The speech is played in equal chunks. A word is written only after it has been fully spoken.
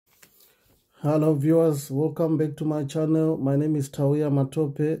Hello viewers, welcome back to my channel. My name is Tawia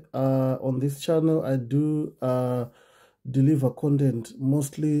Matope. On this channel I do deliver content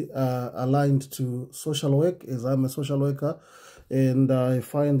mostly aligned to social work, as I'm a social worker, and I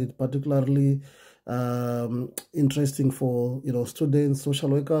find it particularly interesting for students,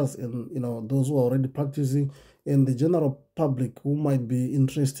 social workers, and those who are already practicing, and the general public who might be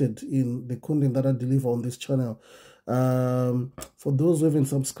interested in the content that I deliver on this channel. For those who haven't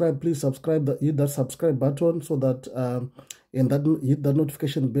subscribed, please subscribe, hit that subscribe button so that and that hit that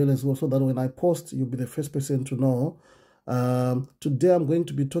notification bell as well, so that when I post you'll be the first person to know. Today I'm going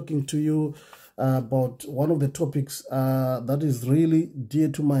to be talking to you about one of the topics that is really dear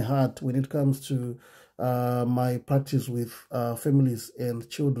to my heart when it comes to my practice with families and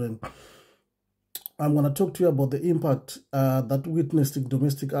children. I'm going to talk to you about the impact that witnessing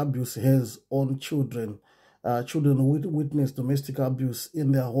domestic abuse has on children. Children who witness domestic abuse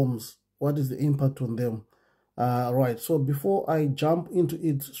in their homes. What is the impact on them? Right, so before I jump into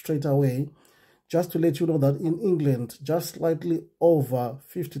it straight away, just to let you know that in England, just slightly over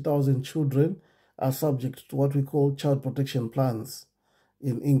 50,000 children are subject to what we call child protection plans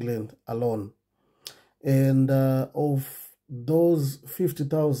in England alone. And of those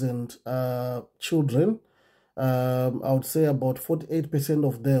 50,000 children, I would say about 48%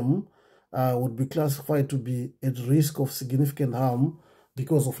 of them would be classified to be at risk of significant harm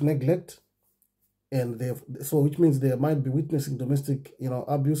because of neglect, and which means they might be witnessing domestic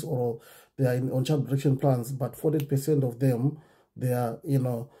abuse, or they are on child protection plans, but 40% of them, they are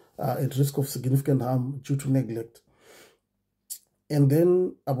at risk of significant harm due to neglect. And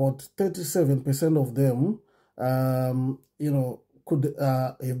then about 37% of them could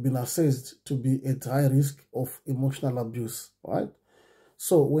have been assessed to be at high risk of emotional abuse, right?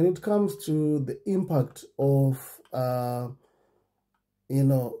 So when it comes to the impact of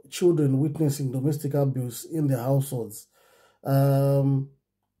children witnessing domestic abuse in their households,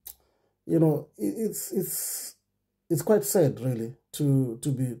 it's quite sad really to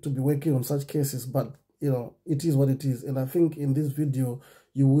be working on such cases, but it is what it is. And I think in this video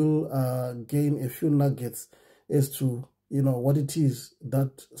you will gain a few nuggets as to what it is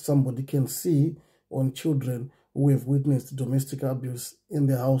that somebody can see on children who have witnessed domestic abuse in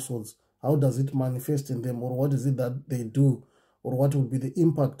their households. How does it manifest in them, or what is it that they do, or what will be the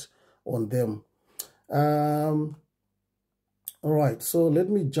impact on them? All right, so let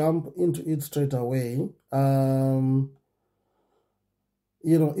me jump into it straight away. In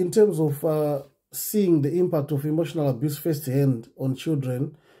terms of seeing the impact of emotional abuse firsthand on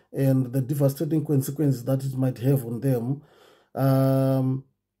children and the devastating consequences that it might have on them,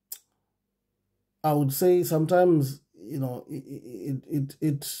 I would say sometimes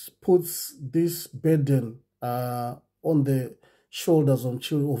it puts this burden on the shoulders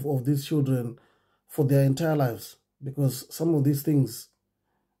of these children for their entire lives, because some of these things,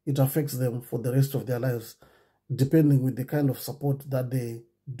 it affects them for the rest of their lives, depending with the kind of support that they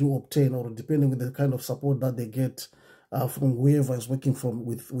do obtain, or depending with the kind of support that they get from whoever is working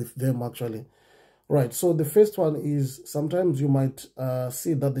with them actually. Right, so the first one is sometimes you might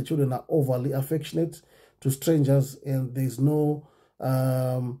see that the children are overly affectionate to strangers, and there's no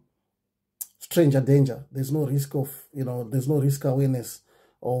stranger danger. There's no risk of, there's no risk awareness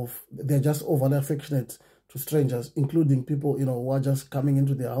of, they're just overly affectionate to strangers, including people, who are just coming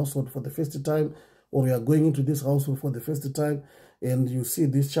into their household for the first time, or you are going into this household for the first time, and you see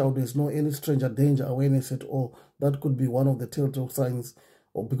this child, there's no any stranger danger awareness at all. That could be one of the telltale signs,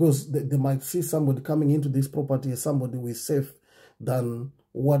 or because they might see somebody coming into this property as somebody who is safe than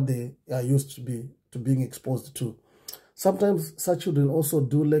what they are used to being exposed to. Sometimes such children also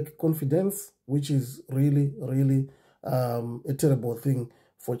do lack confidence, which is really, really a terrible thing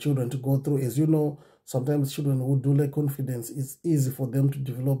for children to go through. As you know, sometimes children who do lack confidence, it's easy for them to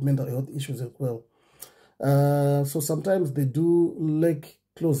develop mental health issues as well. So sometimes they do lack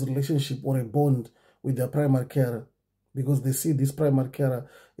close relationship or a bond with their primary carer, because they see this primary carer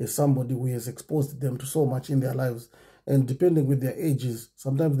as somebody who has exposed them to so much in their lives. And depending with their ages,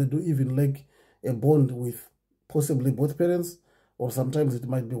 sometimes they do even lack a bond with possibly both parents, or sometimes it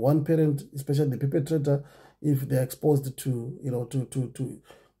might be one parent, especially the perpetrator, if they're exposed to to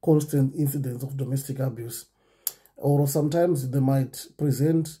constant incidents of domestic abuse. Or sometimes they might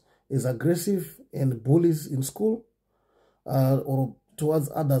present as aggressive and bullies in school, or towards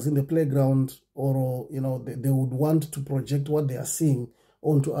others in the playground, or they would want to project what they are seeing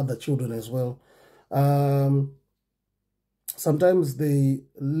onto other children as well. Sometimes they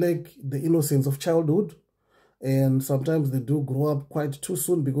lack the innocence of childhood, and sometimes they do grow up quite too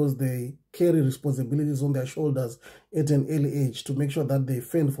soon, because they carry responsibilities on their shoulders at an early age to make sure that they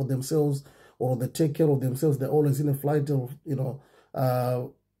fend for themselves, or they take care of themselves. They're always in a flight of,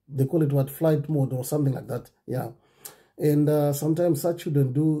 they call it what, flight mode or something like that. Yeah. And sometimes such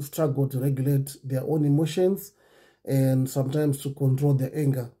children do struggle to regulate their own emotions and sometimes to control their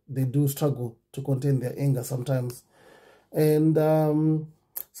anger. They do struggle to contain their anger sometimes. And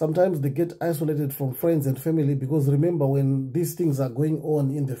sometimes they get isolated from friends and family, because remember, when these things are going on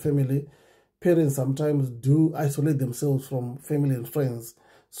in the family, parents sometimes do isolate themselves from family and friends.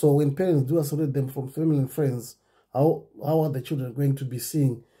 So when parents do isolate them from family and friends, how are the children going to be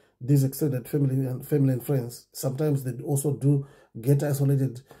seeing these extended family and friends? Sometimes they also do get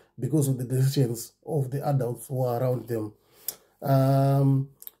isolated because of the decisions of the adults who are around them.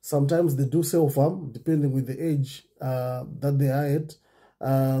 Sometimes they do self-harm, depending with the age that they are at.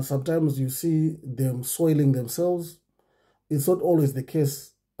 Sometimes you see them soiling themselves. It's not always the case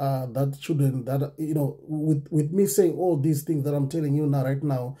that children that, with me saying all these things that I'm telling you now, right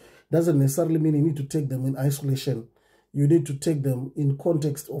now, doesn't necessarily mean you need to take them in isolation. You need to take them in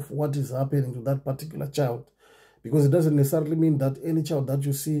context of what is happening to that particular child. Because it doesn't necessarily mean that any child that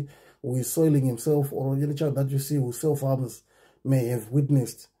you see who is soiling himself, or any child that you see who self-harms may have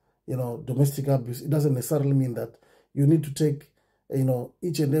witnessed, domestic abuse. It doesn't necessarily mean that. You need to take,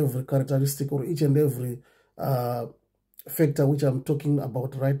 each and every characteristic or each and every factor which I'm talking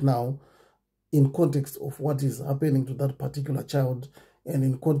about right now in context of what is happening to that particular child and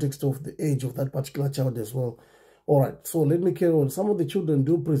in context of the age of that particular child as well. All right, so let me carry on. Some of the children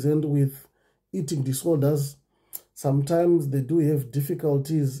do present with eating disorders. Sometimes they do have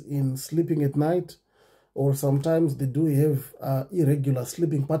difficulties in sleeping at night, or sometimes they do have irregular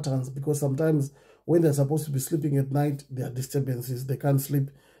sleeping patterns, because sometimes when they're supposed to be sleeping at night, there are disturbances. They can't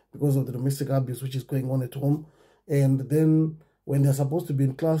sleep because of the domestic abuse which is going on at home. And then when they're supposed to be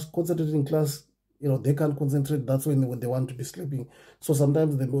in class, concentrating in class, they can't concentrate. That's when they want to be sleeping. So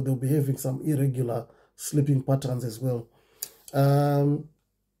sometimes they'll be having some irregular sleeping patterns as well.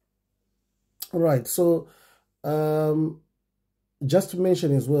 Right, so just to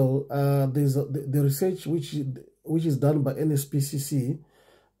mention as well, there's the research which is done by NSPCC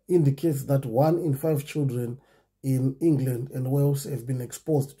indicates that 1 in 5 children in England and Wales have been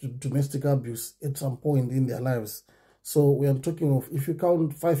exposed to domestic abuse at some point in their lives. So we are talking of, if you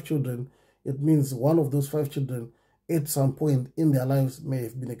count 5 children, it means one of those 5 children at some point in their lives may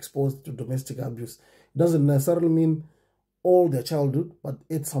have been exposed to domestic abuse. It doesn't necessarily mean all their childhood, but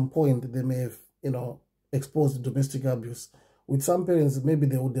at some point they may have, exposed to domestic abuse. With some parents, maybe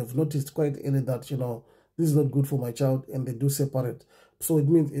they would have noticed quite early that, this is not good for my child, and they do separate. So it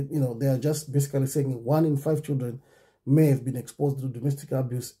means, they are just basically saying 1 in 5 children may have been exposed to domestic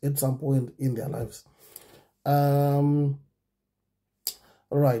abuse at some point in their lives.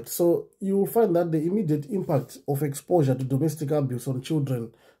 Right, so you will find that the immediate impact of exposure to domestic abuse on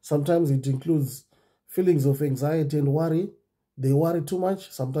children, sometimes it includes feelings of anxiety and worry. They worry too much.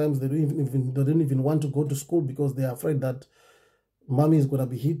 Sometimes they don't even want to go to school because they are afraid that mommy is going to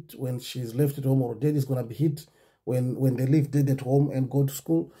be hit when she's left at home, or daddy is going to be hit when they leave dad at home and go to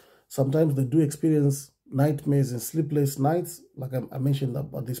school. Sometimes they do experience nightmares and sleepless nights, like I mentioned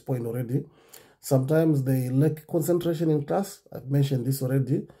at this point already. Sometimes they lack concentration in class. I've mentioned this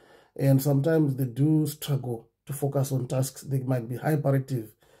already. And sometimes they do struggle to focus on tasks. They might be hyperactive.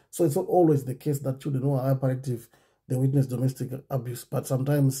 So it's not always the case that children who are hyperactive, they witness domestic abuse. But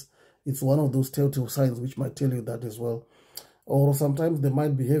sometimes it's one of those telltale signs which might tell you that as well. Or sometimes they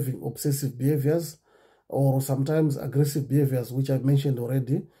might be having obsessive behaviors, or sometimes aggressive behaviors, which I've mentioned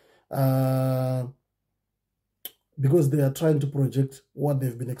already, because they are trying to project what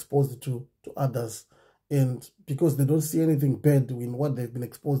they've been exposed to others. And because they don't see anything bad in what they've been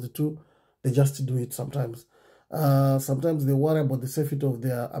exposed to, they just do it sometimes. Sometimes they worry about the safety of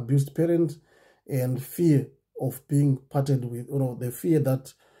their abused parent and fear of being parted with, they fear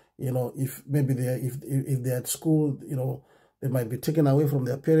that, if maybe if they're at school, they might be taken away from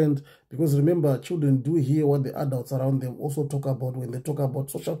their parent. Because remember, children do hear what the adults around them also talk about when they talk about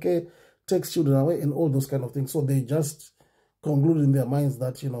social care takes children away and all those kind of things. So they just conclude in their minds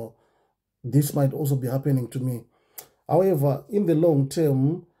that, this might also be happening to me. However, in the long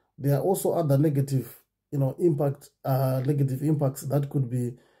term, there are also other negative, impacts that could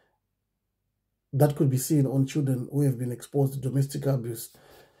be seen on children who have been exposed to domestic abuse.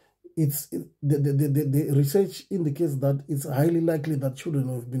 The research indicates that it's highly likely that children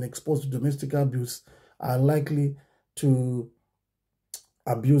who have been exposed to domestic abuse are likely to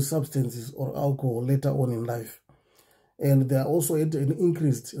abuse substances or alcohol later on in life. And they are also at an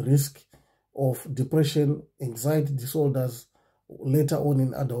increased risk of depression, anxiety disorders later on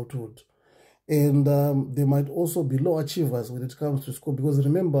in adulthood. And they might also be low achievers when it comes to school, because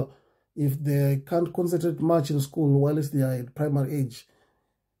remember, if they can't concentrate much in school whilst they are at primary age,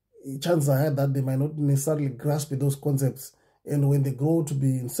 chances are high that they might not necessarily grasp those concepts. And when they grow to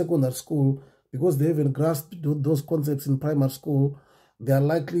be in secondary school, because they haven't grasped those concepts in primary school, they are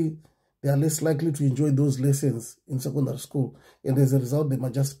less likely to enjoy those lessons in secondary school. And as a result, they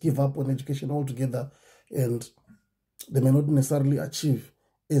might just give up on education altogether, and they may not necessarily achieve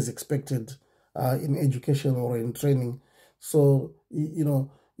as expected in education or in training. So,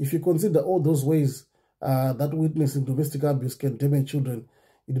 if you consider all those ways that witnessing domestic abuse can damage children,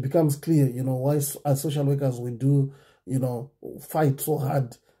 it becomes clear, why as social workers we do, fight so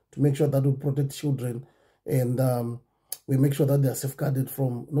hard to make sure that we protect children, and we make sure that they are safeguarded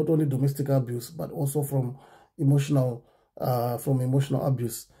from not only domestic abuse but also from emotional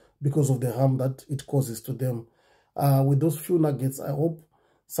abuse because of the harm that it causes to them. With those few nuggets, I hope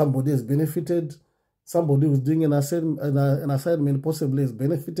somebody has benefited. Somebody who's doing an assignment possibly has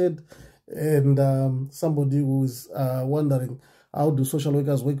benefited, and somebody who's wondering how do social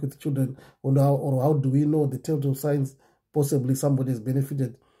workers work with children, or how do we know the telltale signs, possibly somebody has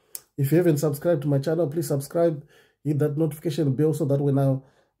benefited. If you haven't subscribed to my channel, please subscribe. Hit that notification bell so that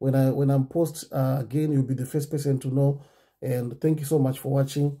when I post again, you'll be the first person to know. And thank you so much for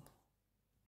watching.